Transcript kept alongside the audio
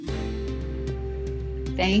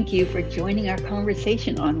Thank you for joining our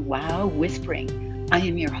conversation on Wow Whispering. I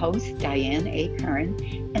am your host, Diane A. Curran,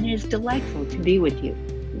 and it is delightful to be with you.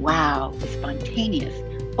 Wow is spontaneous,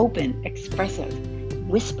 open, expressive.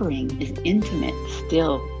 Whispering is intimate,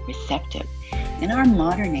 still, receptive. In our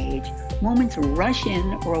modern age, moments rush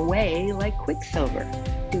in or away like quicksilver.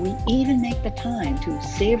 Do we even make the time to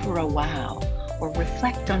savor a wow or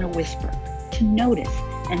reflect on a whisper, to notice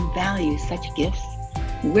and value such gifts?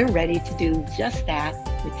 We're ready to do just that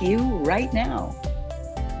with you right now.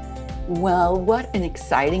 Well, what an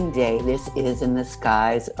exciting day this is in the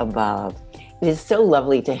skies above. It is so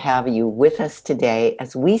lovely to have you with us today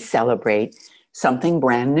as we celebrate something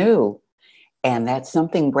brand new. And that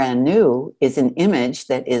something brand new is an image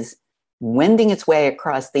that is wending its way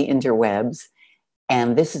across the interwebs.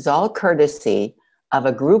 And this is all courtesy of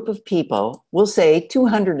a group of people, we'll say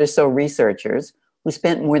 200 or so researchers, who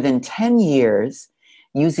spent more than 10 years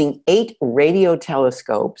using 8 radio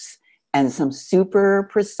telescopes and some super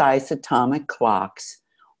precise atomic clocks,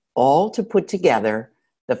 all to put together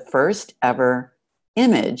the first ever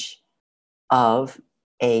image of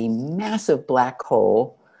a massive black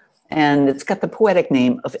hole. And it's got the poetic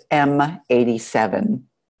name of M87.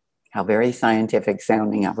 How very scientific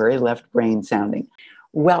sounding, how very left brain sounding.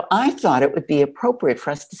 Well, I thought it would be appropriate for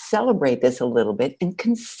us to celebrate this a little bit and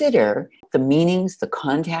consider the meanings, the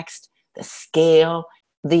context, the scale,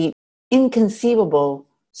 the inconceivable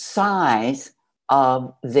size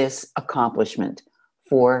of this accomplishment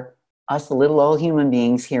for us little old human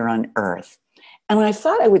beings here on Earth. And I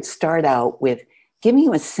thought I would start out with giving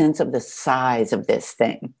you a sense of the size of this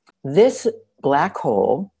thing. This black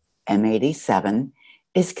hole, M87,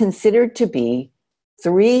 is considered to be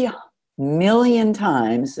 3 million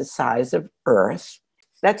times the size of Earth.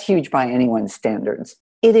 That's huge by anyone's standards.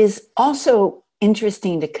 It is also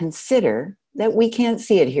interesting to consider that we can't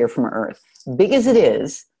see it here from Earth. Big as it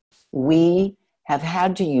is, we have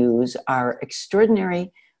had to use our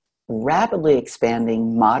extraordinary, rapidly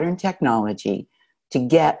expanding modern technology to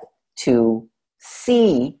get to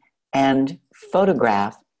see and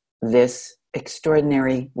photograph this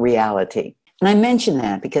extraordinary reality. And I mention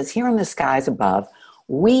that because here in the skies above,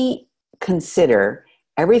 we consider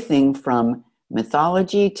everything from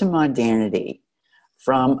mythology to modernity,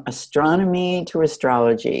 from astronomy to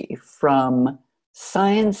astrology, from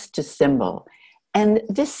science to symbol. And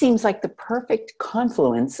this seems like the perfect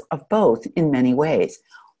confluence of both in many ways.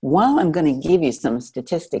 While I'm going to give you some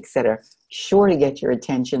statistics that are sure to get your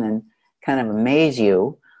attention and kind of amaze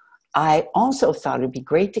you, I also thought it'd be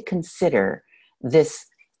great to consider this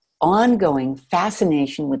ongoing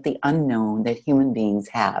fascination with the unknown that human beings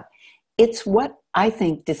have. It's what I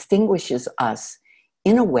think distinguishes us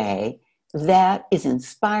in a way that is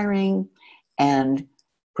inspiring and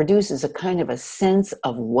produces a kind of a sense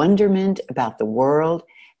of wonderment about the world,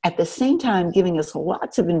 at the same time giving us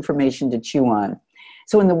lots of information to chew on.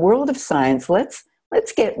 So in the world of science, let's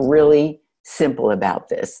get really simple about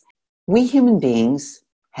this. We human beings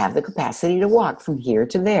have the capacity to walk from here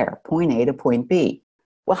to there, point A to point B.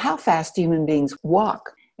 Well, how fast do human beings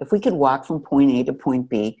walk? If we could walk from point A to point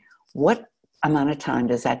B, what amount of time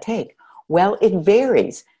does that take? Well, it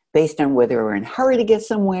varies based on whether we're in a hurry to get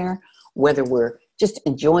somewhere, whether we're just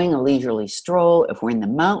enjoying a leisurely stroll, if we're in the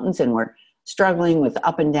mountains and we're struggling with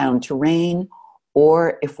up and down terrain,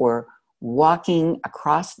 or if we're walking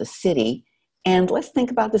across the city. And let's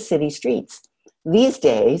think about the city streets. These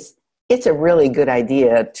days, it's a really good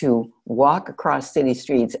idea to walk across city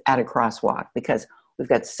streets at a crosswalk because we've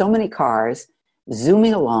got so many cars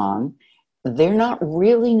zooming along. They're not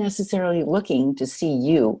really necessarily looking to see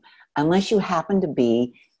you unless you happen to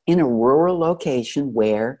be in a rural location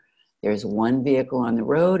where there's one vehicle on the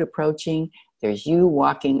road approaching, there's you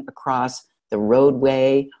walking across the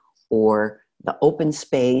roadway or the open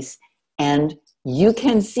space, and you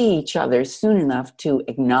can see each other soon enough to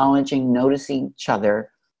acknowledge and notice each other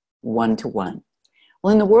one-to-one.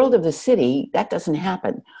 Well, in the world of the city, that doesn't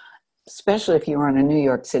happen, especially if you're on a New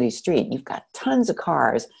York City street. You've got tons of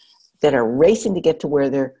cars that are racing to get to where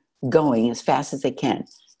they're going as fast as they can.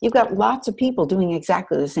 You've got lots of people doing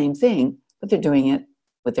exactly the same thing, but they're doing it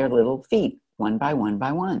with their little feet, one by one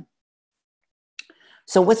by one.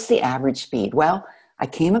 So what's the average speed? Well, I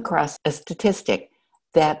came across a statistic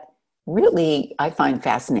that really I find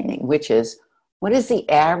fascinating, which is what is the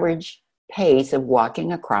average pace of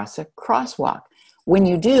walking across a crosswalk? When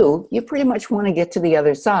you do, you pretty much want to get to the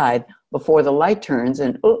other side before the light turns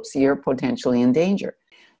and oops, you're potentially in danger.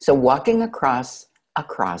 So walking across a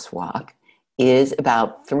crosswalk is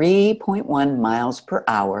about 3.1 miles per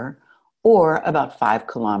hour or about 5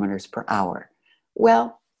 kilometers per hour.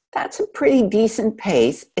 Well, That's a pretty decent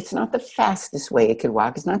pace. It's not the fastest way you could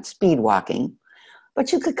walk. It's not speed walking,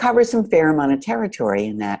 but you could cover some fair amount of territory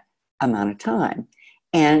in that amount of time.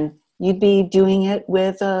 And you'd be doing it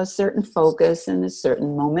with a certain focus and a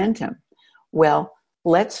certain momentum. Well,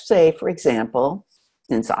 let's say, for example,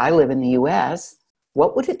 since I live in the US,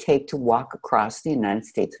 what would it take to walk across the United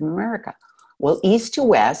States of America? Well, east to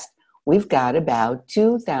west, we've got about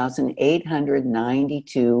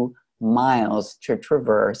 2,892 miles to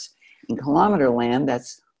traverse. In kilometer land,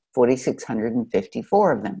 that's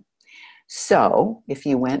 4,654 of them. So if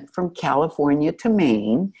you went from California to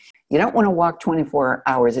Maine, you don't want to walk 24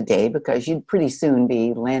 hours a day because you'd pretty soon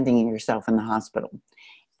be landing yourself in the hospital.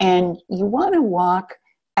 And you want to walk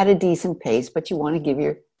at a decent pace, but you want to give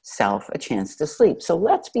yourself a chance to sleep. So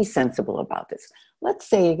let's be sensible about this. Let's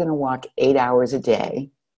say you're going to walk 8 hours a day.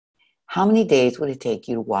 How many days would it take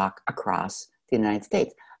you to walk across the United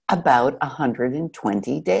States? About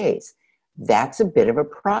 120 days. That's a bit of a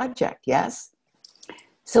project, yes?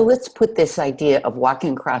 So let's put this idea of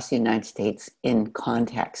walking across the United States in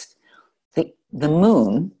context. The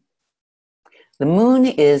moon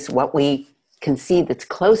is what we can see that's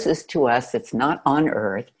closest to us, that's not on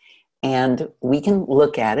Earth, and we can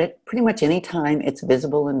look at it pretty much any time it's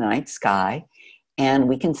visible in the night sky, and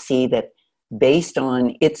we can see that based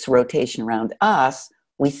on its rotation around us,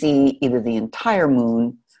 we see either the entire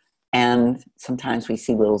moon, and sometimes we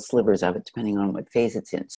see little slivers of it depending on what phase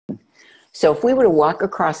it's in. So if we were to walk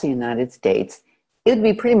across the United States, it would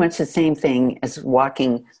be pretty much the same thing as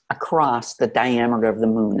walking across the diameter of the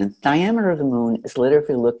moon. And the diameter of the moon is literally, if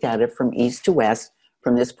you looked at it from east to west,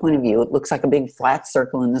 from this point of view, it looks like a big flat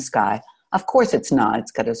circle in the sky. Of course it's not.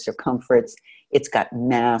 It's got a circumference, it's got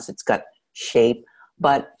mass, it's got shape.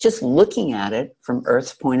 But just looking at it from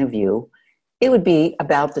Earth's point of view, it would be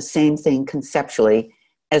about the same thing conceptually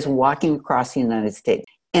as walking across the United States.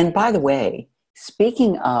 And by the way,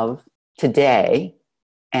 speaking of today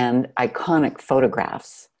and iconic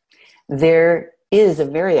photographs, there is a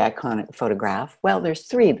very iconic photograph. Well, there's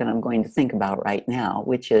three that I'm going to think about right now,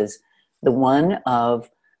 which is the one of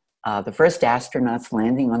the first astronauts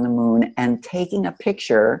landing on the moon and taking a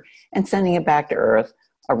picture and sending it back to Earth,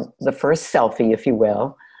 the first selfie, if you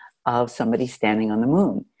will, of somebody standing on the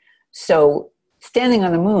moon. So standing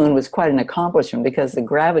on the moon was quite an accomplishment because the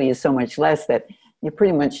gravity is so much less that you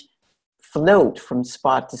pretty much float from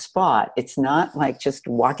spot to spot. It's not like just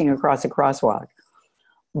walking across a crosswalk.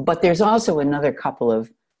 But there's also another couple of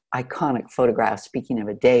iconic photographs, speaking of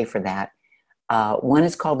a day for that. One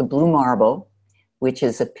is called the Blue Marble, which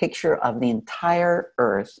is a picture of the entire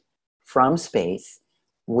Earth from space,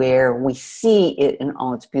 where we see it in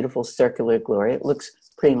all its beautiful circular glory. It looks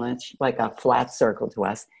pretty much like a flat circle to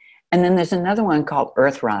us. And then there's another one called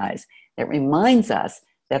Earthrise that reminds us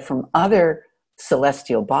that from other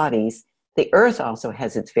celestial bodies, the Earth also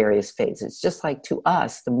has its various phases. Just like to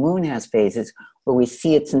us, the moon has phases where we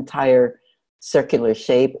see its entire circular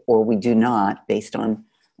shape or we do not, based on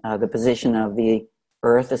the position of the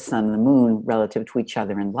Earth, the sun, and the moon relative to each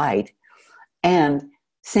other in light. And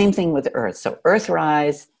same thing with Earth. So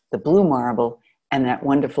Earthrise, the Blue Marble, and that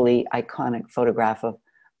wonderfully iconic photograph of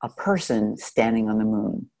a person standing on the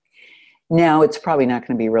moon. Now, it's probably not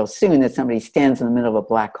going to be real soon that somebody stands in the middle of a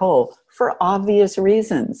black hole for obvious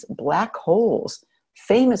reasons. Black holes,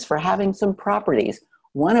 famous for having some properties,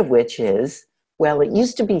 one of which is, well, it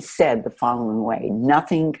used to be said the following way: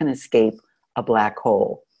 nothing can escape a black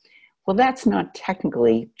hole. Well, that's not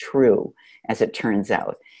technically true, as it turns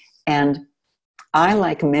out. And I,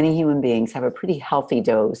 like many human beings, have a pretty healthy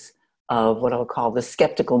dose of what I'll call the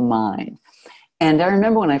skeptical mind. And I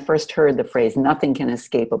remember when I first heard the phrase, nothing can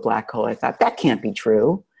escape a black hole, I thought, that can't be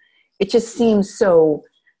true. It just seems so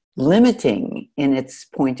limiting in its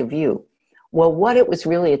point of view. Well, what it was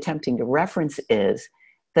really attempting to reference is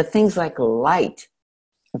that things like light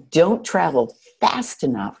don't travel fast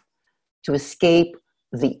enough to escape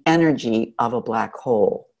the energy of a black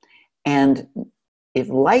hole. And if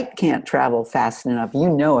light can't travel fast enough, you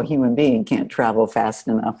know a human being can't travel fast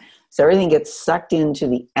enough. So everything gets sucked into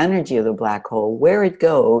the energy of the black hole, where it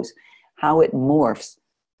goes, how it morphs.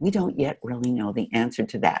 We don't yet really know the answer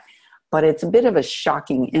to that. But it's a bit of a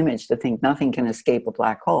shocking image to think nothing can escape a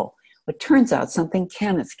black hole. But turns out something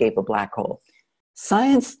can escape a black hole.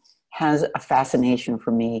 Science has a fascination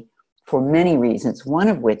for me for many reasons, one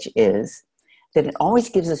of which is that it always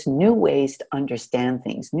gives us new ways to understand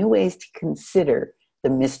things, new ways to consider the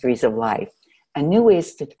mysteries of life, and new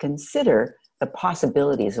ways to consider the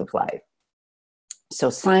possibilities of life.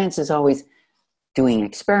 So science is always doing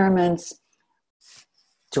experiments,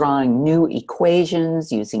 drawing new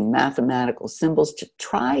equations, using mathematical symbols to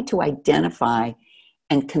try to identify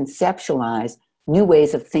and conceptualize new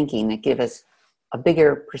ways of thinking that give us a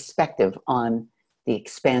bigger perspective on the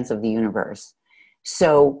expanse of the universe.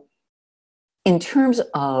 So in terms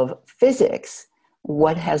of physics,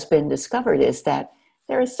 what has been discovered is that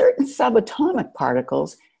there are certain subatomic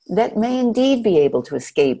particles that may indeed be able to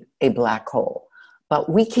escape a black hole,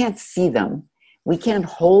 but we can't see them. We can't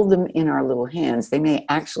hold them in our little hands. They may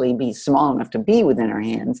actually be small enough to be within our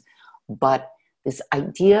hands, but this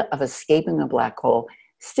idea of escaping a black hole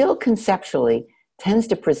still conceptually tends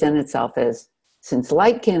to present itself as, since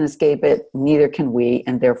light can't escape it, neither can we,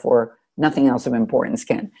 and therefore nothing else of importance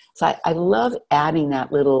can. So I love adding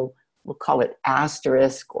that little, we'll call it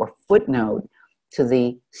asterisk or footnote to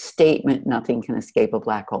the statement, nothing can escape a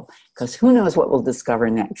black hole, because who knows what we'll discover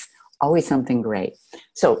next. Always something great.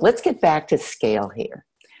 So let's get back to scale here.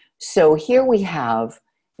 So here we have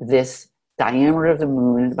this diameter of the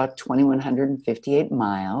moon at about 2,158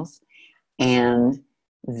 miles, and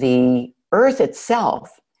the Earth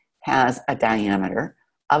itself has a diameter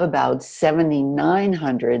of about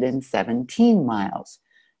 7,917 miles.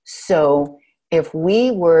 So if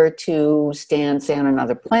we were to stand, say, on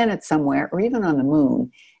another planet somewhere, or even on the moon,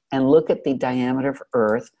 and look at the diameter of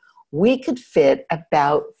Earth, we could fit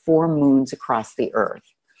about 4 moons across the Earth.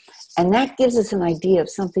 And that gives us an idea of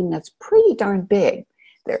something that's pretty darn big.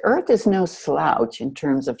 The Earth is no slouch in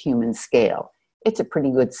terms of human scale. It's a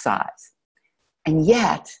pretty good size. And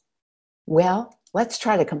yet, well, let's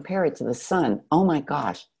try to compare it to the sun. Oh my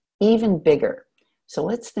gosh, even bigger. So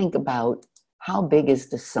let's think about how big is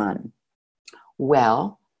the sun?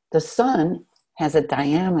 Well, the sun has a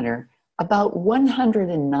diameter about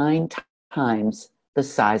 109 times the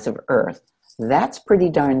size of Earth. That's pretty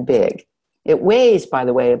darn big. It weighs, by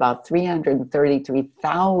the way, about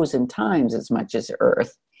 333,000 times as much as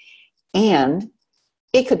Earth. And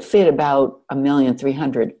it could fit about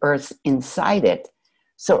 1,300,000 Earths inside it.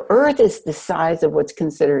 So Earth is the size of what's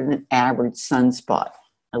considered an average sunspot,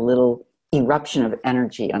 a little eruption of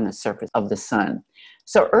energy on the surface of the sun.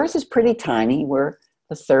 So Earth is pretty tiny. We're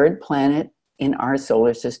the 3rd planet in our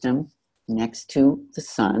solar system next to the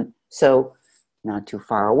sun. So not too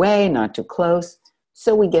far away, not too close.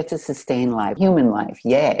 So we get to sustain life, human life,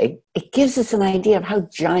 yay. It gives us an idea of how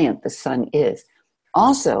giant the sun is.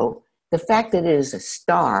 Also, the fact that it is a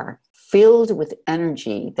star filled with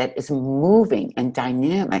energy that is moving and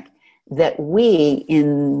dynamic, that we,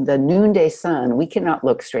 in the noonday sun, we cannot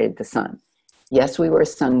look straight at the sun. Yes, we wear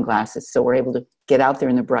sunglasses, so we're able to get out there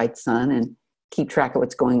in the bright sun and keep track of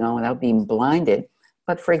what's going on without being blinded.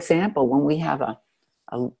 But for example, when we have a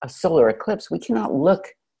solar eclipse, we cannot look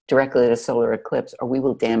directly at a solar eclipse or we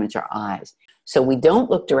will damage our eyes. So we don't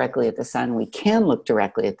look directly at the sun. We can look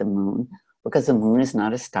directly at the moon because the moon is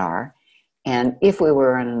not a star. And if we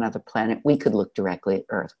were on another planet, we could look directly at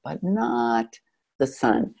Earth, but not the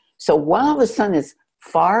sun. So while the sun is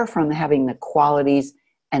far from having the qualities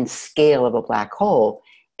and scale of a black hole,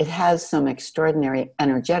 it has some extraordinary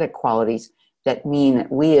energetic qualities that mean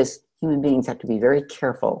that we as human beings have to be very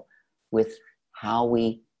careful with how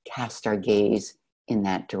we cast our gaze in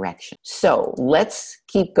that direction. So let's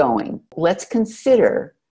keep going. Let's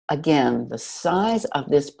consider, again, the size of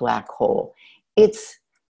this black hole. It's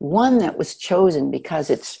one that was chosen because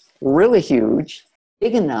it's really huge,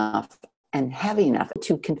 big enough, and heavy enough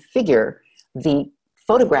to configure the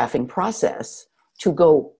photographing process to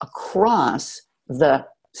go across the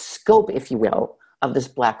scope, if you will, of this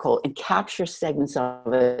black hole and capture segments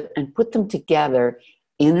of it and put them together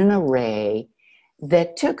in an array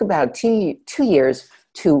that took about 2 years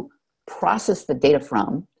to process the data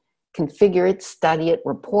from, configure it, study it,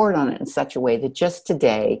 report on it in such a way that just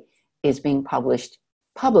today is being published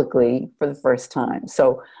publicly for the first time.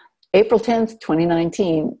 So April 10th,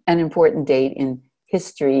 2019, an important date in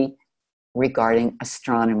history regarding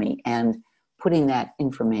astronomy and putting that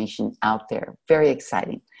information out there. Very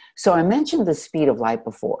exciting. So I mentioned the speed of light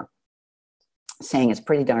before, saying it's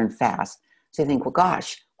pretty darn fast. So you think, well,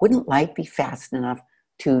 gosh, wouldn't light be fast enough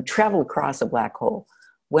to travel across a black hole?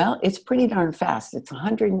 Well, it's pretty darn fast. It's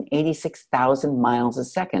 186,000 miles a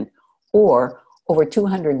second, or over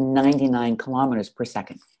 299 kilometers per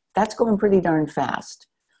second. That's going pretty darn fast.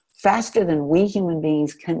 Faster than we human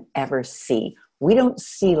beings can ever see. We don't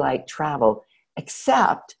see light travel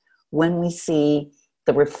except when we see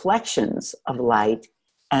the reflections of light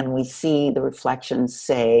and we see the reflections,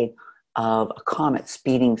 say, of a comet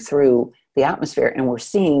speeding through the atmosphere, and we're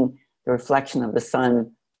seeing the reflection of the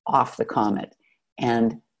sun off the comet.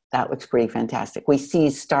 And that looks pretty fantastic. We see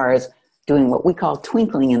stars doing what we call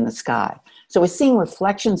twinkling in the sky. So we're seeing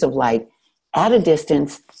reflections of light at a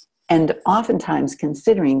distance, and oftentimes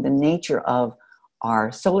considering the nature of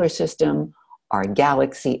our solar system our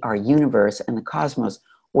galaxy, our universe, and the cosmos,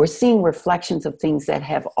 we're seeing reflections of things that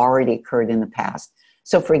have already occurred in the past.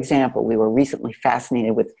 So, for example, we were recently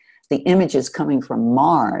fascinated with the images coming from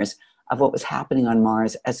Mars of what was happening on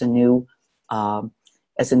Mars as a new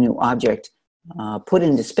object put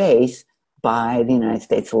into space by the United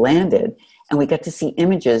States landed, and we got to see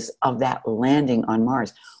images of that landing on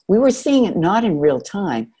Mars. We were seeing it not in real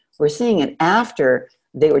time. We're seeing it after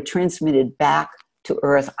they were transmitted back to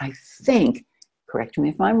Earth. I think, correct me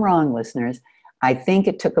if I'm wrong, listeners, I think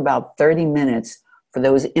it took about 30 minutes for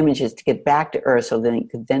those images to get back to Earth so that it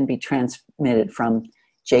could then be transmitted from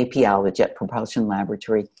JPL, the Jet Propulsion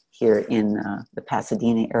Laboratory here in the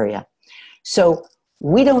Pasadena area. So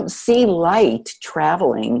we don't see light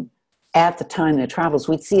traveling at the time that it travels.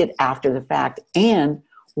 We see it after the fact, and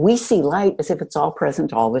we see light as if it's all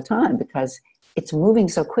present all the time because it's moving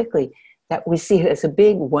so quickly that we see it as a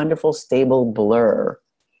big, wonderful, stable blur.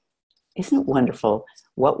 Isn't it wonderful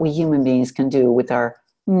what we human beings can do with our,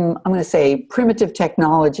 I'm going to say, primitive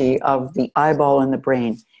technology of the eyeball and the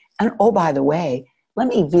brain? And oh, by the way, let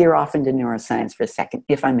me veer off into neuroscience for a second,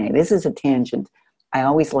 if I may. This is a tangent I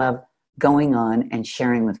always love going on and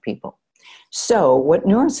sharing with people. So what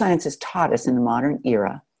neuroscience has taught us in the modern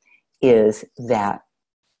era is that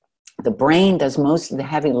the brain does most of the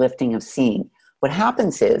heavy lifting of seeing. What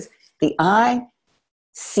happens is the eye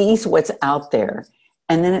sees what's out there,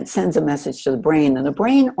 and then it sends a message to the brain, and the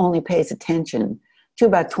brain only pays attention to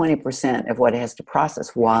about 20% of what it has to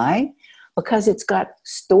process. Why? Because it's got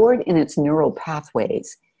stored in its neural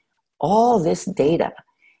pathways all this data,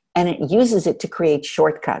 and it uses it to create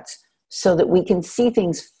shortcuts so that we can see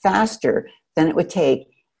things faster than it would take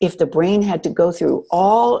if the brain had to go through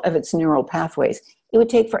all of its neural pathways. It would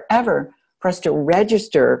take forever for us to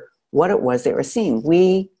register what it was they were seeing.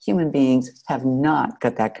 We human beings have not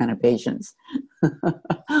got that kind of patience.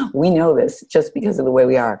 We know this just because of the way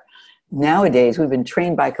we are. Nowadays, we've been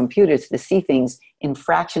trained by computers to see things in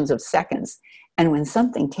fractions of seconds. And when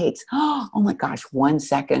something takes, oh my gosh, 1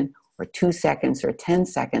 second or 2 seconds or 10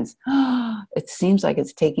 seconds, it seems like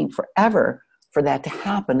it's taking forever for that to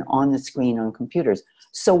happen on the screen on computers.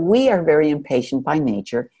 So we are very impatient by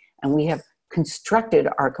nature, and we have constructed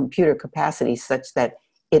our computer capacity such that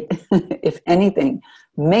it, if anything,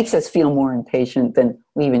 makes us feel more impatient than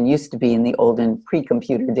we even used to be in the olden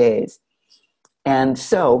pre-computer days. And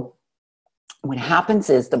so what happens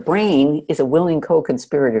is the brain is a willing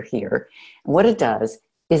co-conspirator here. And what it does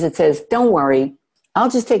is it says, don't worry, I'll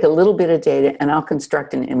just take a little bit of data and I'll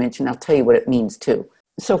construct an image and I'll tell you what it means too.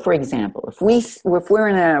 So for example, if we're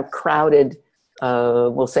in a crowded,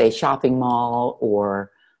 we'll say shopping mall,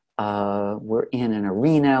 or we're in an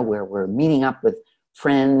arena where we're meeting up with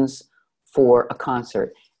friends for a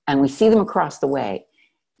concert, and we see them across the way,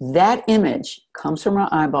 that image comes from our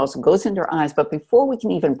eyeballs, goes into our eyes, but before we can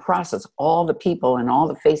even process all the people and all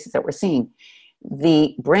the faces that we're seeing,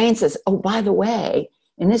 the brain says, oh, by the way,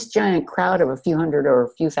 in this giant crowd of a few hundred or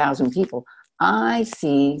a few thousand people, I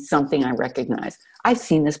see something I recognize. I've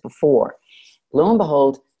seen this before. Lo and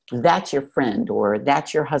behold, that's your friend, or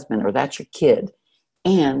that's your husband, or that's your kid.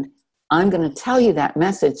 And I'm going to tell you that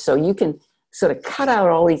message so you can sort of cut out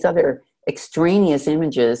all these other extraneous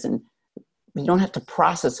images, and you don't have to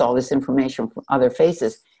process all this information from other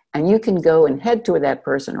faces. And you can go and head toward that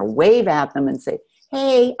person or wave at them and say,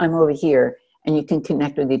 hey, I'm over here. And you can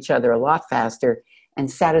connect with each other a lot faster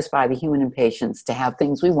and satisfy the human impatience to have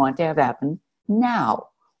things we want to have happen now,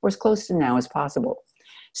 or as close to now as possible.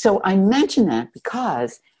 So I mention that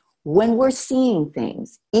because when we're seeing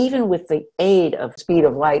things, even with the aid of speed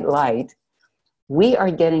of light, we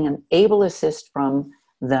are getting an able assist from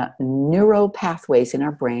the neural pathways in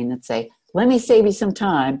our brain that say, let me save you some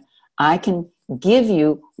time. I can give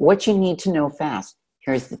you what you need to know fast.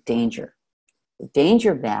 Here's the danger. The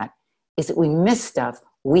danger of that is that we miss stuff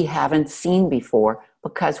we haven't seen before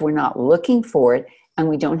because we're not looking for it, and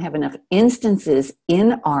we don't have enough instances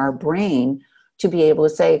in our brain to be able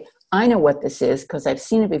to say, I know what this is because I've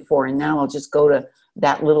seen it before, and now I'll just go to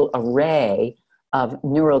that little array of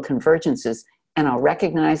neural convergences and I'll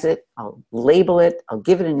recognize it, I'll label it, I'll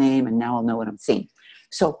give it a name, and now I'll know what I'm seeing.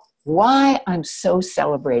 So why I'm so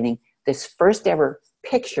celebrating this first ever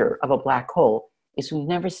picture of a black hole is we've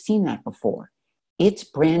never seen that before. It's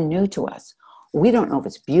brand new to us. We don't know if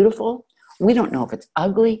it's beautiful. We don't know if it's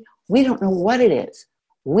ugly. We don't know what it is.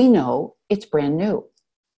 We know it's brand new.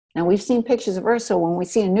 Now, we've seen pictures of Earth, so when we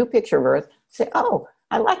see a new picture of Earth, say, oh,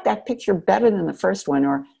 I like that picture better than the first one,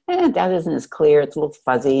 or that isn't as clear, it's a little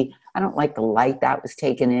fuzzy, I don't like the light that was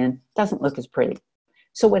taken in, doesn't look as pretty.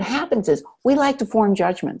 So what happens is we like to form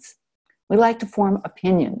judgments. We like to form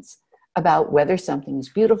opinions about whether something is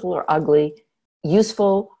beautiful or ugly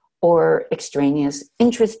useful or extraneous,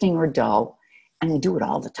 interesting or dull. And we do it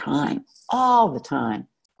all the time, all the time.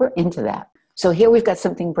 We're into that. So here we've got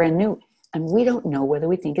something brand new, and we don't know whether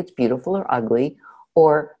we think it's beautiful or ugly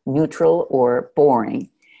or neutral or boring.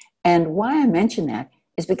 And why I mention that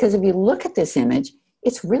is because if you look at this image,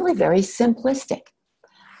 it's really very simplistic.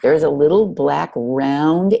 There's a little black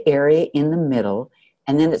round area in the middle,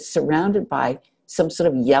 and then it's surrounded by some sort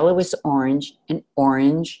of yellowish orange and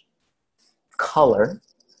orange color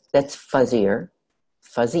that's fuzzier,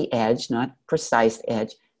 fuzzy edge, not precise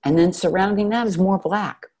edge. And then surrounding that is more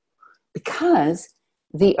black, because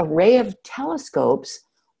the array of telescopes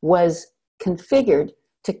was configured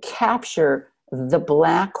to capture the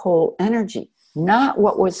black hole energy, not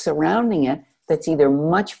what was surrounding it that's either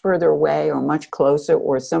much further away or much closer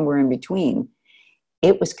or somewhere in between.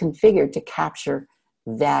 It was configured to capture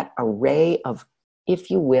that array of, if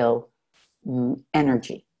you will,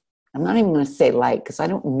 energy. I'm not even going to say light, because I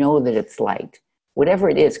don't know that it's light. Whatever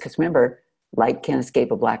it is, because remember, light can't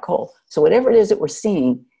escape a black hole. So whatever it is that we're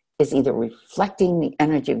seeing is either reflecting the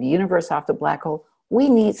energy of the universe off the black hole.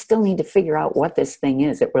 We still need to figure out what this thing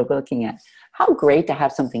is that we're looking at. How great to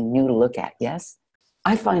have something new to look at, yes?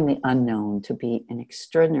 I find the unknown to be an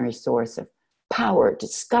extraordinary source of power,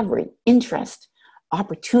 discovery, interest,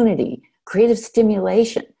 opportunity, creative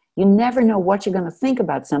stimulation. You never know what you're going to think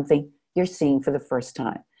about something you're seeing for the first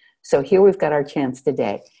time. So here we've got our chance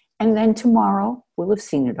today. And then tomorrow, we'll have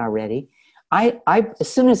seen it already. As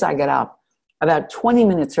soon as I got up, about 20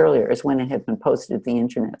 minutes earlier is when it had been posted to the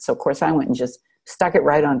internet. So of course I went and just stuck it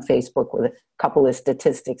right on Facebook with a couple of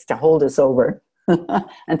statistics to hold us over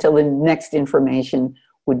until the next information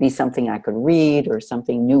would be something I could read, or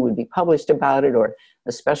something new would be published about it, or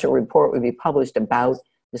a special report would be published about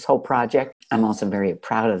this whole project. I'm also very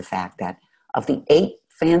proud of the fact that of the 8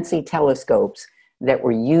 fancy telescopes that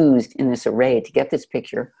were used in this array to get this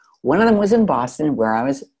picture, one of them was in Boston, where I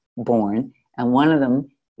was born, and one of them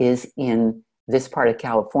is in this part of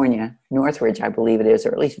California, Northridge, I believe it is,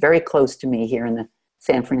 or at least very close to me here in the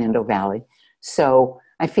San Fernando Valley. So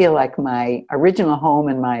I feel like my original home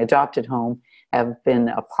and my adopted home have been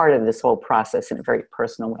a part of this whole process in a very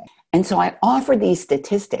personal way. And so I offer these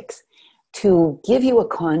statistics to give you a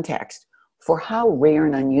context for how rare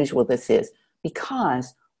and unusual this is,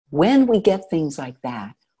 because when we get things like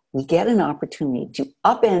that, we get an opportunity to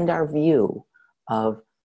upend our view of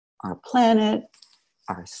our planet,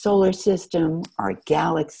 our solar system, our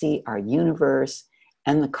galaxy, our universe,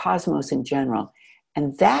 and the cosmos in general.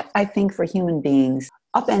 And that, I think, for human beings,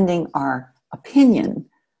 upending our opinion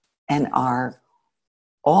and our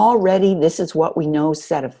already this is what we know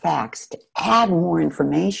set of facts, to add more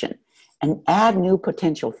information and add new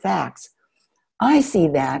potential facts, I see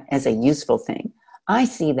that as a useful thing. I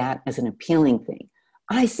see that as an appealing thing.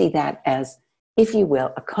 I see that as, if you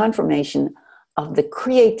will, a confirmation of the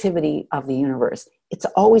creativity of the universe. It's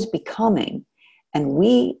always becoming. And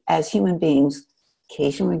we, as human beings,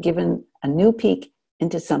 occasionally are given a new peek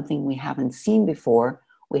into something we haven't seen before,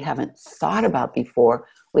 we haven't thought about before,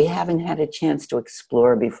 we haven't had a chance to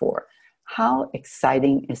explore before. How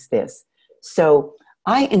exciting is this? So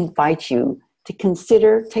I invite you to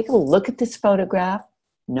consider, take a look at this photograph,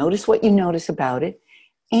 notice what you notice about it,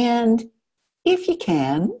 and if you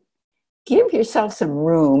can, give yourself some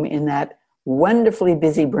room in that wonderfully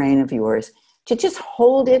busy brain of yours to just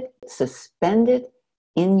hold it, suspend it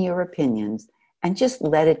in your opinions, and just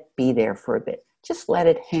let it be there for a bit. Just let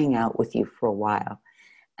it hang out with you for a while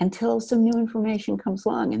until some new information comes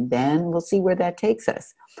along, and then we'll see where that takes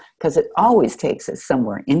us, because it always takes us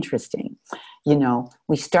somewhere interesting. You know,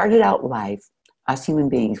 we started out life, us human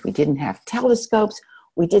beings, we didn't have telescopes,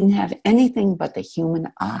 we didn't have anything but the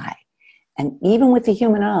human eye. And even with the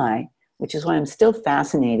human eye, which is why I'm still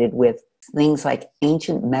fascinated with things like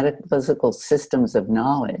ancient metaphysical systems of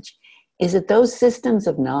knowledge, is that those systems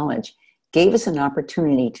of knowledge gave us an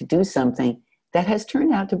opportunity to do something that has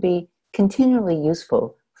turned out to be continually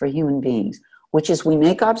useful for human beings, which is we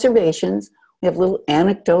make observations, we have little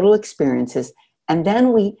anecdotal experiences, and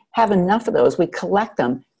then we have enough of those, we collect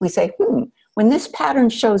them, we say, when this pattern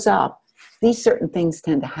shows up, these certain things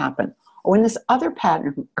tend to happen. Or when this other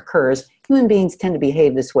pattern occurs, human beings tend to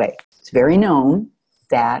behave this way. It's very known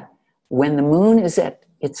that when the moon is at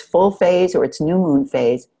its full phase or its new moon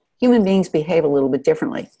phase, human beings behave a little bit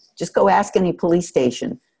differently. Just go ask any police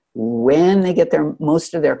station when they get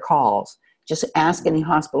most of their calls. Just ask any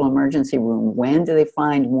hospital emergency room, when do they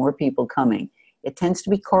find more people coming? It tends to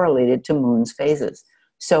be correlated to moon's phases.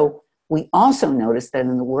 So we also notice that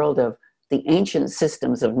in the world of the ancient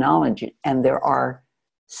systems of knowledge, and there are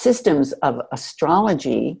systems of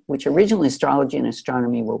astrology, which originally astrology and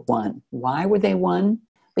astronomy were one. Why were they one?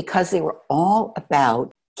 Because they were all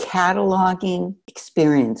about cataloging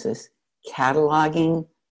experiences, cataloging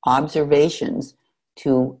observations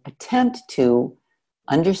to attempt to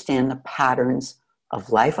understand the patterns of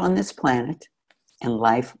life on this planet and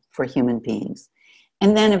life for human beings.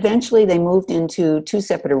 And then eventually they moved into two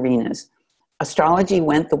separate arenas. Astrology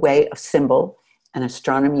went the way of symbol, and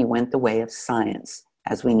astronomy went the way of science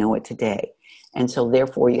as we know it today. And so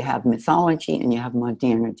therefore you have mythology and you have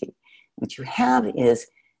modernity. What you have is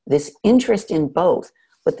this interest in both,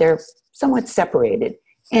 but they're somewhat separated.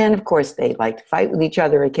 And of course, they like to fight with each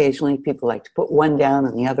other occasionally. People like to put one down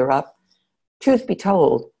and the other up. Truth be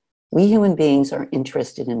told, we human beings are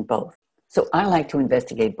interested in both. So I like to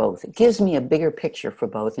investigate both. It gives me a bigger picture for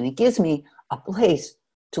both, and it gives me a place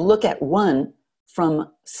to look at one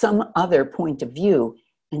from some other point of view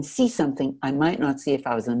and see something I might not see if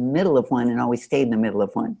I was in the middle of one and always stayed in the middle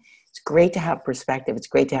of one. It's great to have perspective. It's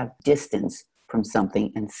great to have distance from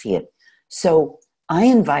something and see it. So I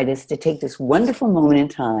invite us to take this wonderful moment in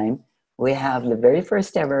time. We have the very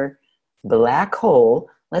first ever black hole.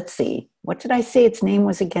 Let's see, what did I say its name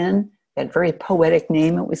was again? That very poetic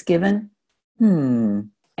name it was given?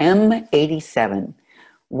 M87.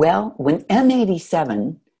 Well, when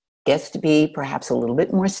M87 gets to be perhaps a little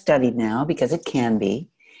bit more studied now, because it can be,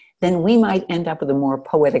 then we might end up with a more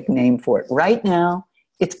poetic name for it. Right now,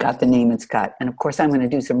 it's got the name it's got. And of course, I'm going to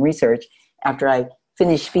do some research after I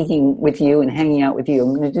finish speaking with you and hanging out with you.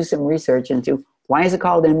 I'm going to do some research into why is it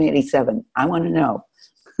called M87? I want to know.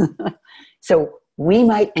 So we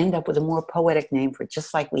might end up with a more poetic name for it,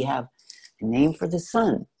 just like we have a name for the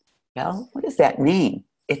sun. Well, what is that name?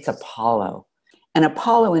 It's Apollo. And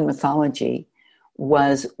Apollo in mythology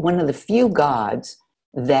was one of the few gods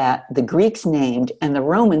that the Greeks named, and the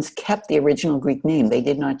Romans kept the original Greek name. They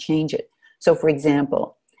did not change it. So, for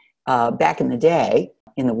example, back in the day,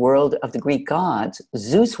 in the world of the Greek gods,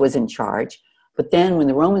 Zeus was in charge. But then when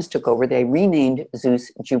the Romans took over, they renamed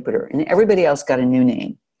Zeus Jupiter. And everybody else got a new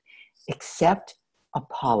name, except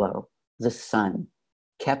Apollo, the sun,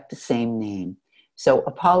 kept the same name. So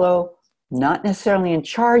Apollo, not necessarily in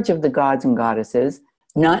charge of the gods and goddesses,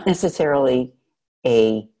 not necessarily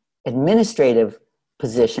a administrative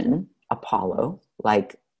position, Apollo,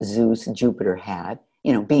 like Zeus, Jupiter had,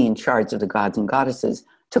 being in charge of the gods and goddesses,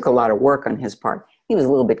 took a lot of work on his part. He was a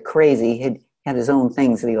little bit crazy. He had his own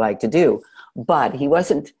things that he liked to do, but he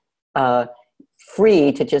wasn't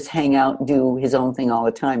free to just hang out and do his own thing all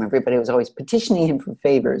the time. Everybody was always petitioning him for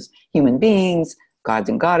favors, human beings, gods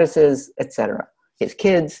and goddesses, etc. His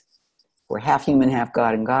kids were half human, half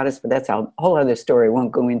god and goddess, but that's a whole other story I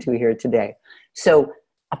won't go into here today. So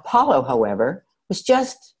Apollo, however, was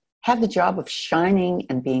just had the job of shining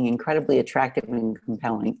and being incredibly attractive and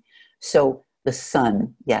compelling. So the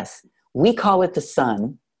sun, yes, we call it the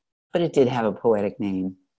sun, but it did have a poetic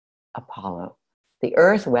name, Apollo. The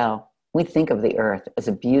earth, well, we think of the earth as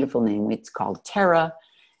a beautiful name. It's called Terra,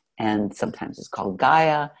 and sometimes it's called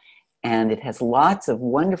Gaia, and it has lots of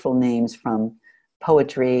wonderful names from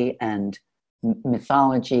poetry and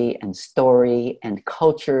mythology and story and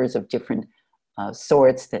cultures of different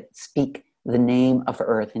sorts that speak the name of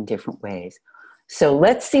Earth in different ways. So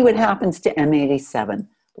let's see what happens to M87.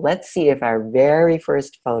 Let's see if our very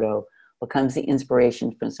first photo becomes the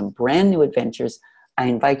inspiration for some brand new adventures I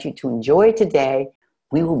invite you to enjoy today.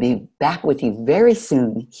 We will be back with you very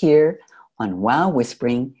soon here on Wow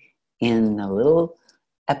Whispering in the little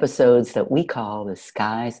episodes that we call The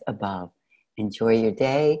Skies Above. Enjoy your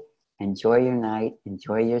day, enjoy your night,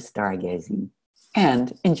 enjoy your stargazing,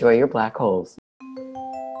 and enjoy your black holes.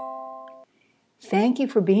 Thank you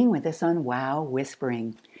for being with us on Wow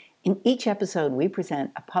Whispering. In each episode, we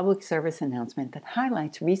present a public service announcement that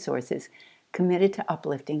highlights resources committed to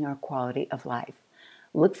uplifting our quality of life.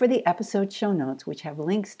 Look for the episode show notes, which have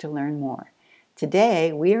links to learn more.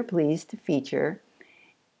 Today, we are pleased to feature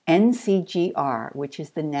NCGR, which is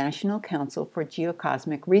the National Council for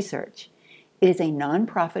Geocosmic Research. It is a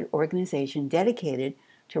nonprofit organization dedicated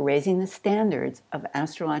to raising the standards of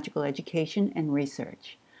astrological education and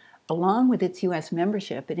research. Along with its U.S.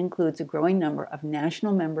 membership, it includes a growing number of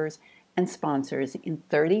national members and sponsors in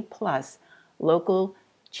 30-plus local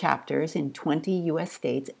chapters in 20 U.S.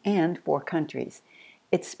 states and 4 countries.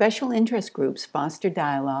 Its special interest groups foster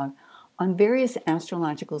dialogue on various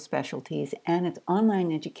astrological specialties, and its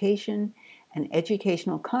online education and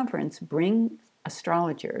educational conference brings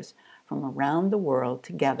astrologers from around the world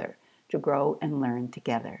together to grow and learn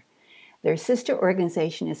together. Their sister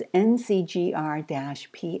organization is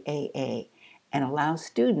NCGR-PAA and allows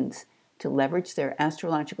students to leverage their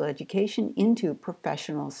astrological education into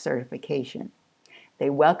professional certification. They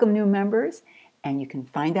welcome new members, and you can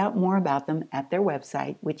find out more about them at their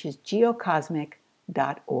website, which is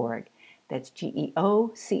geocosmic.org. That's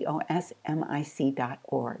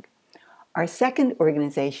geocosmic.org. Our second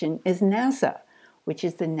organization is NASA, which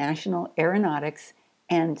is the National Aeronautics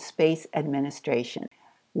and Space Administration.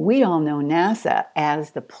 We all know NASA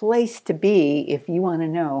as the place to be if you want to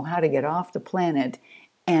know how to get off the planet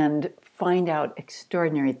and find out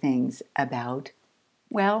extraordinary things about,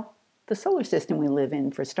 well, the solar system we live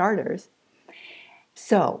in, for starters.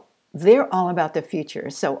 So they're all about the future.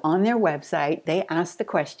 So on their website, they ask the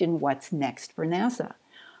question, what's next for NASA?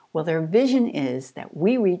 Well, their vision is that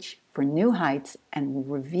we reach for new heights and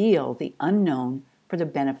reveal the unknown for the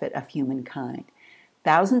benefit of humankind.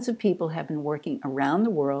 Thousands of people have been working around the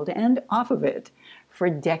world and off of it for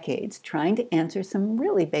decades, trying to answer some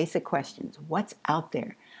really basic questions. What's out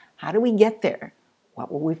there? How do we get there?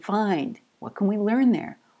 What will we find? What can we learn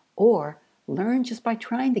there? Or learn just by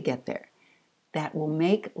trying to get there. That will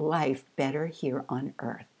make life better here on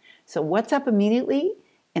Earth. So what's up immediately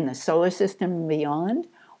in the solar system and beyond?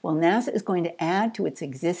 Well, NASA is going to add to its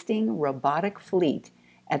existing robotic fleet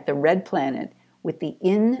at the Red Planet with the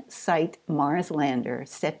InSight Mars lander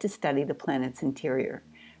set to study the planet's interior.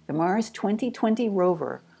 The Mars 2020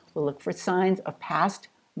 rover will look for signs of past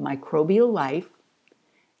microbial life,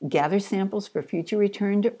 gather samples for future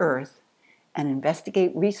return to Earth, and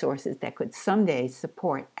investigate resources that could someday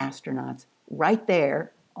support astronauts right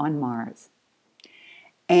there on Mars.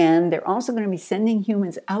 And they're also going to be sending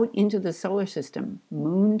humans out into the solar system,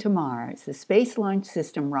 Moon to Mars. The Space Launch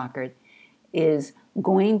System rocket is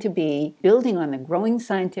going to be building on the growing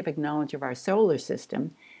scientific knowledge of our solar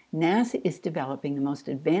system. NASA is developing the most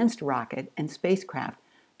advanced rocket and spacecraft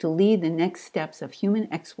to lead the next steps of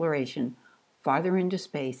human exploration farther into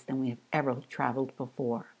space than we have ever traveled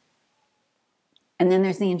before. And then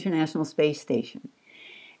there's the International Space Station.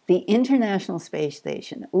 The International Space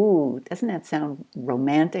Station, ooh, doesn't that sound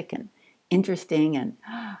romantic and interesting and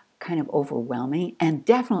kind of overwhelming? And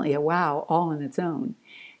definitely a wow all on its own.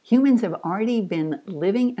 Humans have already been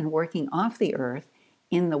living and working off the Earth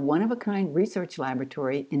in the one-of-a-kind research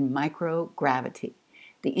laboratory in microgravity.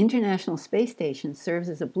 The International Space Station serves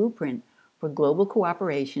as a blueprint for global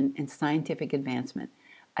cooperation and scientific advancement,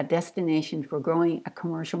 a destination for growing a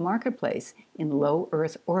commercial marketplace in low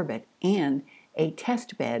Earth orbit, and a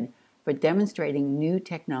test bed for demonstrating new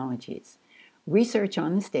technologies. Research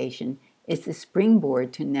on the station is the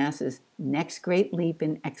springboard to NASA's next great leap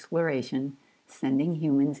in exploration, sending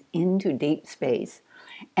humans into deep space.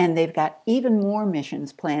 And they've got even more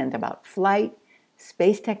missions planned about flight,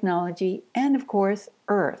 space technology, and of course,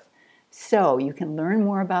 Earth. So you can learn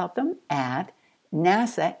more about them at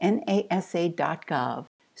nasa.gov.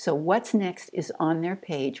 So what's next is on their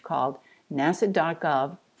page called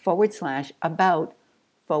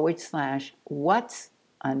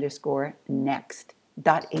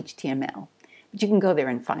nasa.gov/about/what's_next.html. But you can go there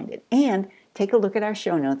and find it. And take a look at our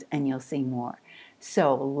show notes and you'll see more.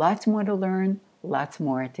 So lots more to learn, lots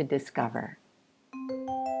more to discover.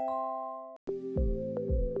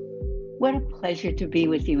 What a pleasure to be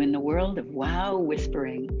with you in the world of wow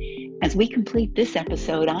whispering. As we complete this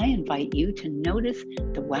episode, I invite you to notice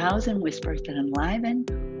the wows and whispers that enliven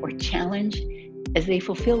or challenge as they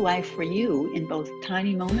fulfill life for you in both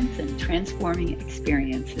tiny moments and transforming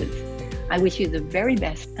experiences. I wish you the very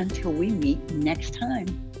best until we meet next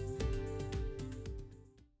time.